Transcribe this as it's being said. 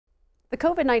The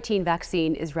COVID-19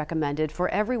 vaccine is recommended for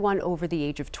everyone over the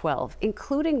age of 12,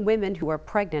 including women who are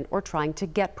pregnant or trying to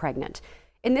get pregnant.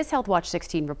 In this Healthwatch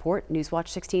 16 report,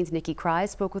 Newswatch 16's Nikki Krize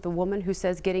spoke with a woman who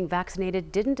says getting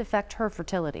vaccinated didn't affect her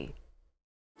fertility.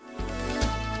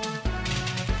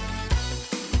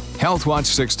 Healthwatch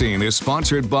 16 is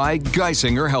sponsored by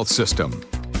Geisinger Health System.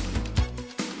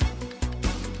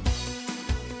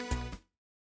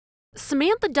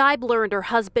 Samantha Deibler and her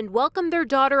husband welcomed their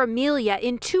daughter Amelia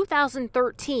in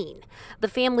 2013. The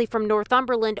family from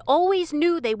Northumberland always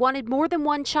knew they wanted more than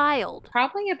one child.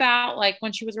 Probably about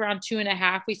when she was around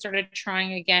 2.5, we started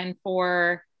trying again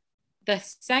for the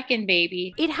second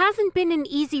baby. It hasn't been an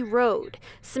easy road.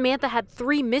 Samantha had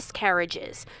 3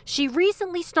 miscarriages. She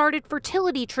recently started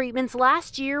fertility treatments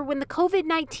last year when the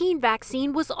COVID-19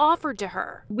 vaccine was offered to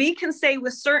her. We can say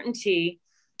with certainty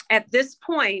at this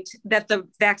point that the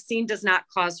vaccine does not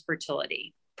cause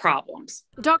fertility problems.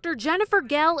 Dr. Jennifer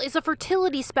Gell is a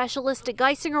fertility specialist at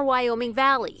Geisinger, Wyoming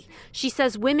Valley. She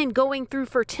says women going through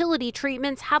fertility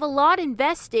treatments have a lot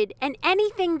invested, and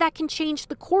anything that can change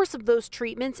the course of those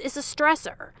treatments is a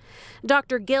stressor.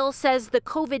 Dr. Gill says the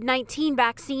COVID-19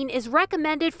 vaccine is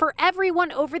recommended for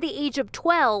everyone over the age of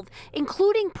 12,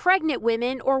 including pregnant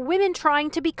women or women trying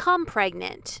to become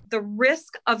pregnant. The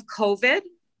risk of COVID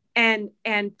and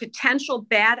potential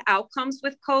bad outcomes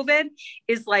with COVID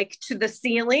is to the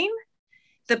ceiling.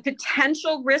 The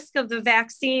potential risk of the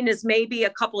vaccine is maybe a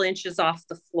couple inches off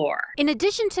the floor. In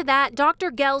addition to that,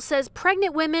 Dr. Gell says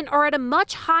pregnant women are at a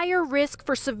much higher risk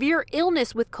for severe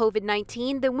illness with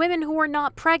COVID-19 than women who are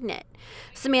not pregnant.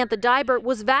 Samantha Deibler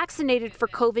was vaccinated for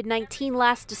COVID-19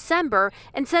 last December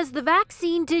and says the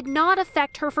vaccine did not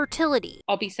affect her fertility.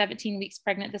 I'll be 17 weeks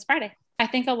pregnant this Friday. I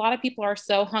think a lot of people are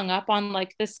so hung up on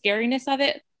the scariness of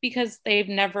it because they've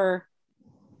never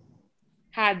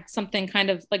had something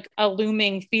kind of a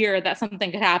looming fear that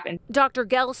something could happen. Dr.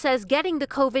 Gell says getting the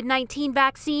COVID-19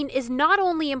 vaccine is not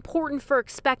only important for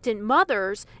expectant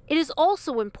mothers, it is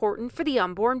also important for the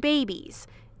unborn babies.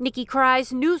 Nikki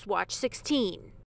Krize, Newswatch 16.